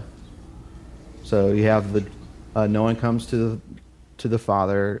defining it, yeah. So you have no one comes to the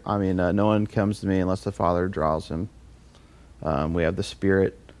Father. No one comes to me unless the Father draws him. We have the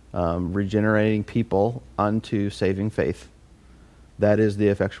Spirit regenerating people unto saving faith. That is the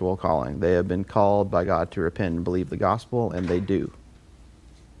effectual calling. They have been called by God to repent and believe the gospel, and they do.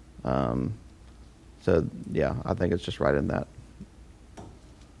 So, yeah, I think it's just right in that.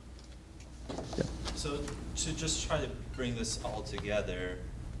 Yeah. So to just try to bring this all together,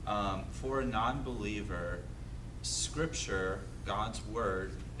 for a non-believer, Scripture, God's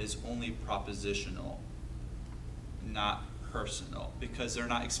Word, is only propositional, not personal, because they're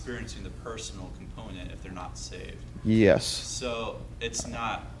not experiencing the personal component if they're not saved. Yes. So it's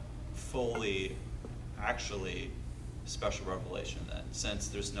not fully actually special revelation then, since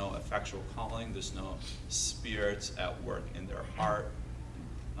there's no effectual calling, there's no spirits at work in their heart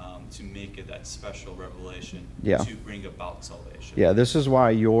to make it that special revelation to bring about salvation. Yeah, this is why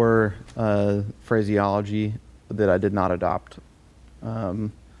your phraseology that I did not adopt,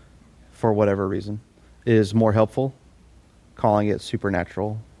 for whatever reason, is more helpful, calling it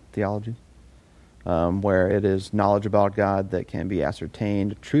supernatural theology, where it is knowledge about God that can be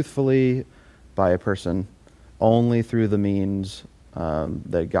ascertained truthfully by a person only through the means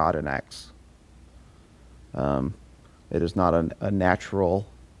that God enacts. It is not a natural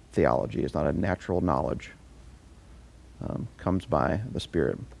theology. It's not a natural knowledge. Comes by the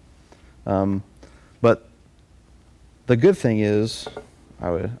Spirit. But the good thing is, I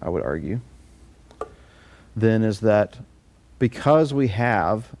would argue, then is that because we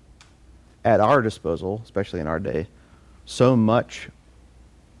have at our disposal, especially in our day, so much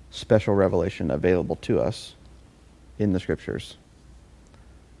special revelation available to us in the Scriptures,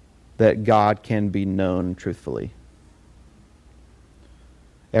 that God can be known truthfully.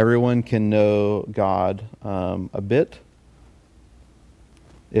 Everyone can know God a bit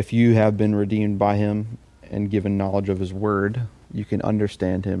if you have been redeemed by him and given knowledge of his word. You can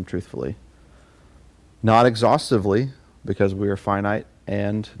understand him truthfully. Not exhaustively, because we are finite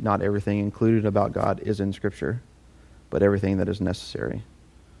and not everything included about God is in Scripture, but everything that is necessary.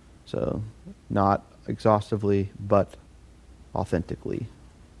 So, not exhaustively, but authentically.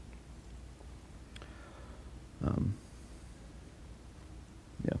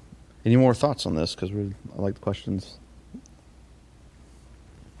 Yeah. Any more thoughts on this? Because I like the questions.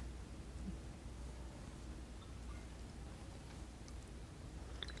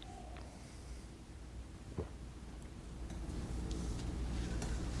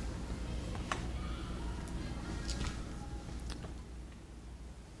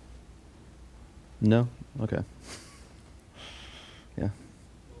 No? Okay. Yeah.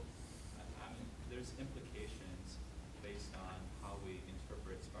 There's implications based on how we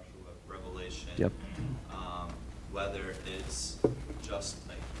interpret special revelation. Yep. Whether it's just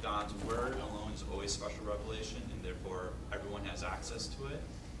like God's word alone is always special revelation, and therefore everyone has access to it,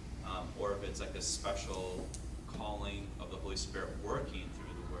 or if it's like a special calling of the Holy Spirit working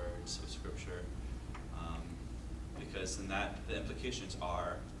through the words of Scripture, because then the implications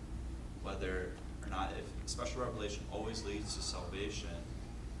are whether or not, if special revelation always leads to salvation,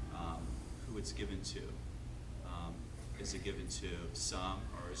 who it's given to. Is it given to some,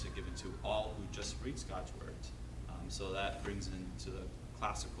 or is it given to all who just reads God's word? So that brings into the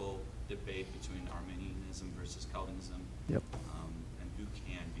classical debate between Arminianism versus Calvinism, Yep. And who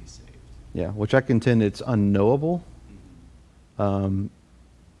can be saved. Yeah, which I contend it's unknowable.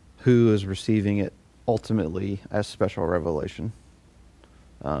 who is receiving it ultimately as special revelation.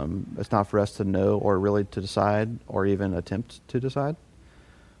 It's not for us to know or really to decide or even attempt to decide,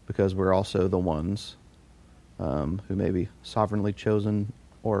 because we're also the ones who may be sovereignly chosen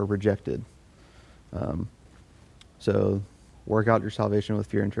or rejected. So work out your salvation with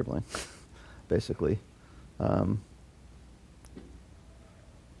fear and trembling, basically.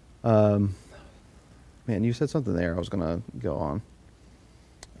 Man, you said something there. I was going to go on.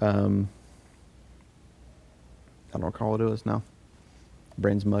 I don't recall what it was now.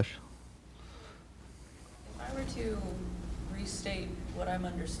 Brain's mush. If I were to restate what I'm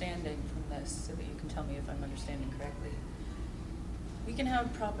understanding from this, so that you can tell me if I'm understanding correctly, we can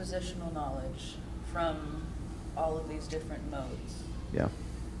have propositional knowledge from all of these different modes. Yeah.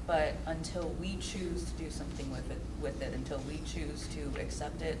 But until we choose to do something with it, until we choose to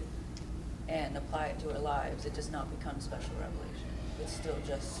accept it and apply it to our lives, it does not become special revelation. It's still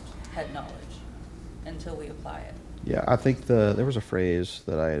just head knowledge until we apply it. Yeah, I think there was a phrase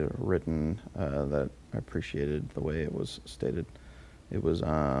that I had written that I appreciated the way it was stated. It was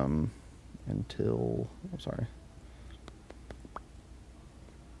until, I'm sorry.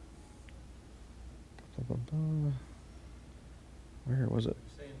 Where was it?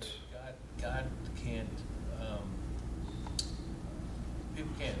 Saying that God can't,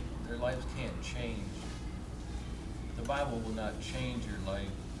 people can't, their lives can't change. The Bible will not change your life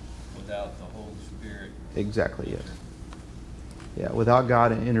without the Holy Spirit. Exactly, yes. Yeah, without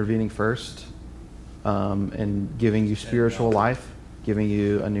God intervening first and giving you spiritual life, giving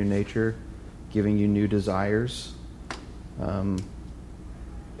you a new nature, giving you new desires,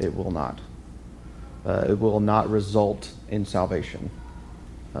 it will not. It will not result in salvation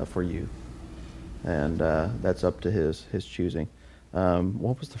for you. And that's up to his choosing.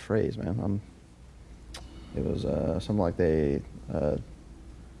 What was the phrase, man? It was something like they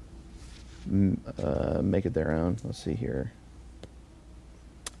make it their own. Let's see here.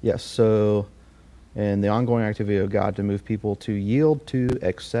 Yes, so in the ongoing activity of God to move people to yield to,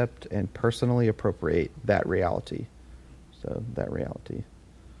 accept, and personally appropriate that reality. So that reality.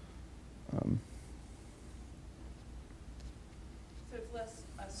 So it's less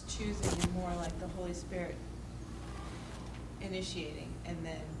us choosing and more like the Holy Spirit initiating and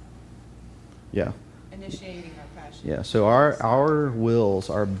then Yeah. initiating our passion. Yeah, so our wills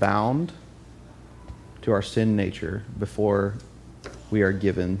are bound to our sin nature before we are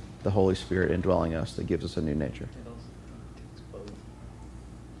given the Holy Spirit indwelling us that gives us a new nature.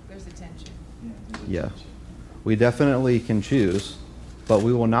 There's a tension. Yeah. We definitely can choose, but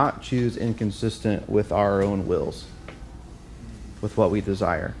we will not choose inconsistent with our own wills, with what we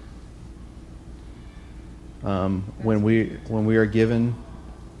desire. When we are given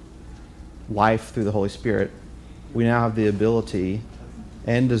life through the Holy Spirit, we now have the ability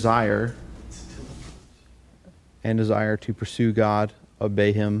and desire to pursue God,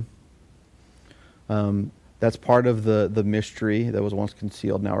 obey Him. That's part of the mystery that was once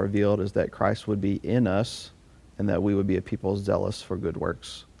concealed, now revealed, is that Christ would be in us and that we would be a people zealous for good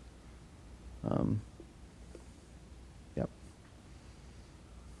works. Yep.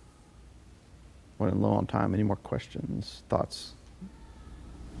 Running low on time. Any more questions, thoughts?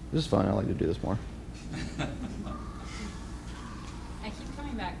 This is fun. I like to do this more. I keep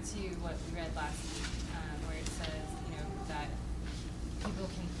coming back to what we read last week, where it says, that people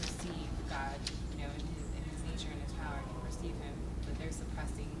can perceive God, in his nature and his power, can perceive him, but they're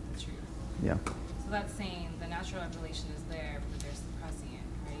suppressing the truth. Yeah. So that's saying the natural revelation is there, but they're suppressing it,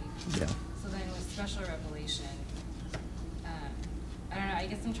 right? Yeah. So then with special revelation, I don't know, I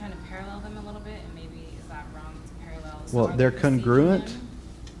guess I'm trying to parallel them a little bit, and maybe is that wrong to parallel? So Well, are they're they perceiving congruent,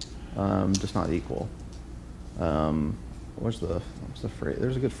 him? just not equal. What's the phrase?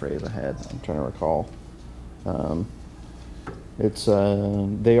 There's a good phrase I had. I'm trying to recall. It's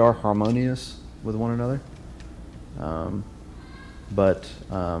they are harmonious with one another, but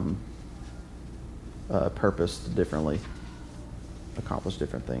purposed differently, accomplish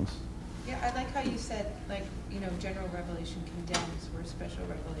different things. Yeah, I like how you said, general revelation condemns where special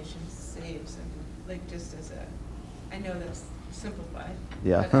revelation saves, and just as I know that's simplified.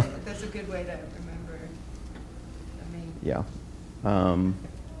 Yeah. But that's a good way to remember. Yeah.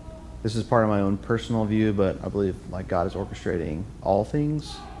 This is part of my own personal view, but I believe God is orchestrating all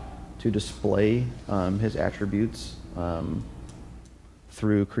things to display His attributes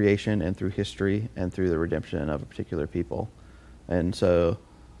through creation and through history and through the redemption of a particular people. And so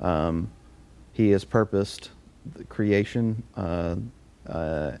He has purposed the creation and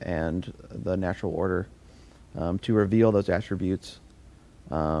the natural order to reveal those attributes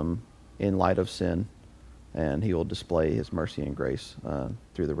in light of sin and he will display his mercy and grace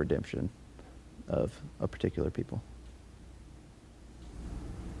through the redemption of a particular people.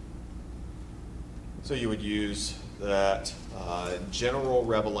 So you would use that general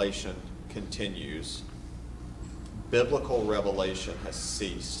revelation continues, biblical revelation has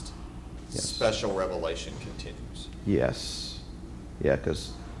ceased, Yes. special revelation continues. Yes. Yeah,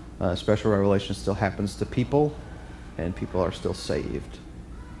 because special revelation still happens to people, and people are still saved.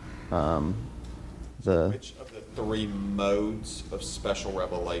 Which of the three modes of special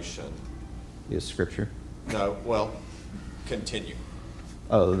revelation? Is Scripture. No, well, continue.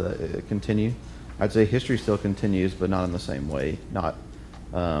 Oh, continue? I'd say history still continues, but not in the same way. Not.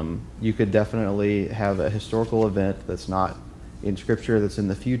 You could definitely have a historical event that's not in Scripture, that's in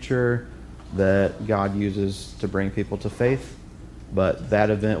the future, that God uses to bring people to faith, but that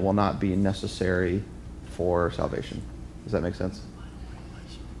event will not be necessary for salvation. Does that make sense?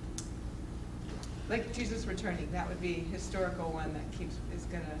 Like Jesus returning, that would be historical one that is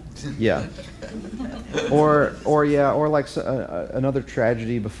gonna. Yeah. or like another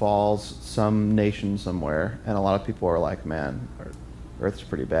tragedy befalls some nation somewhere, and a lot of people are like, man, Earth's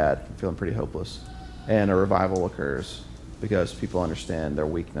pretty bad, I'm feeling pretty hopeless. And a revival occurs because people understand their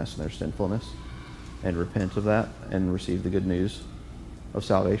weakness and their sinfulness and repent of that and receive the good news of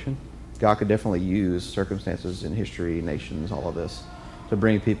salvation. God could definitely use circumstances in history, nations, all of this to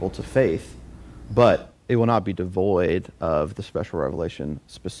bring people to faith, but it will not be devoid of the special revelation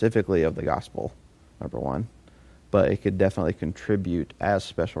specifically of the gospel, number one. But it could definitely contribute as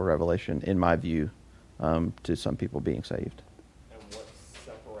special revelation, in my view, to some people being saved. And what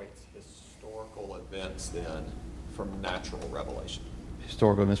separates historical events then from natural revelation?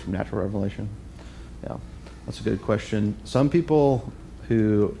 Historical events from natural revelation? Yeah, that's a good question. Some people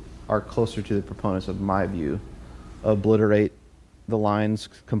who are closer to the proponents of my view obliterate the lines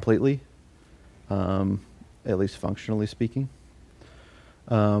completely, at least functionally speaking.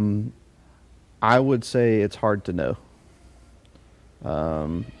 I would say it's hard to know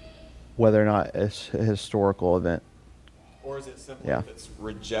whether or not it's a historical event. Or is it simply Yeah. if it's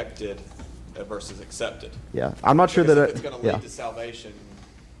rejected versus accepted? Yeah, I'm not sure Because that if it's going to lead to salvation,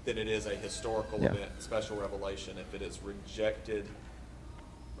 then it is a historical Yeah. event, special revelation. If it is rejected,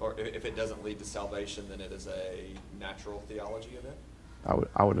 or if it doesn't lead to salvation, then it is a natural theology event.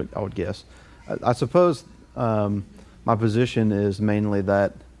 I would guess. I suppose my position is mainly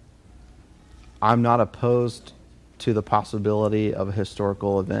that I'm not opposed to the possibility of a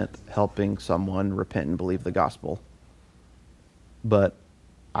historical event helping someone repent and believe the gospel, but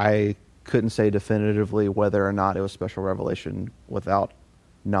I couldn't say definitively whether or not it was special revelation without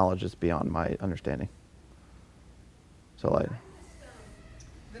knowledge that's beyond my understanding. So like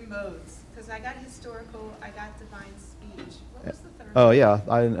The modes, because I got historical, I got divine speech. What was the third? oh yeah,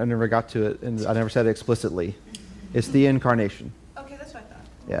 I never got to it, and I never said it explicitly. It's the incarnation. Okay, that's what I thought.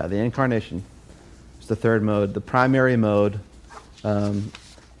 Yeah, the incarnation is the third mode. The primary mode,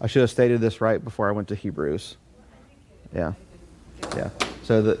 I should have stated this right before I went to Hebrews. Yeah. Yeah.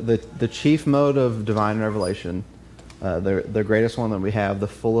 So the chief mode of divine revelation, the greatest one that we have, the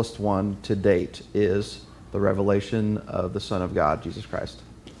fullest one to date, is the revelation of the Son of God, Jesus Christ.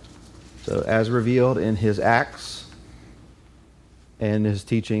 So as revealed in his acts and his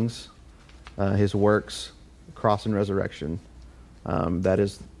teachings, his works, cross and resurrection, that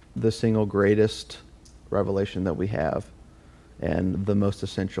is the single greatest revelation that we have, and the most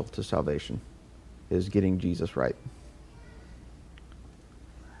essential to salvation is getting Jesus right.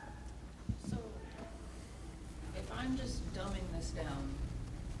 So, if I'm just dumbing this down,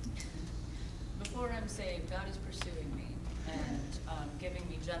 before I'm saved, God is pursuing me and giving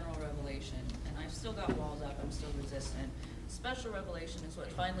me general revelation, and I've still got walls up, I'm still resistant. Special revelation is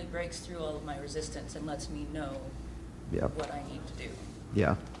what finally breaks through all of my resistance and lets me know what I need to do.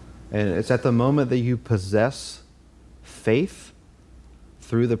 Yeah. And it's at the moment that you possess faith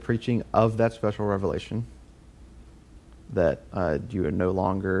through the preaching of that special revelation that you are no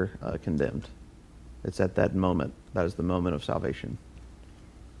longer condemned. It's at that moment. That is the moment of salvation.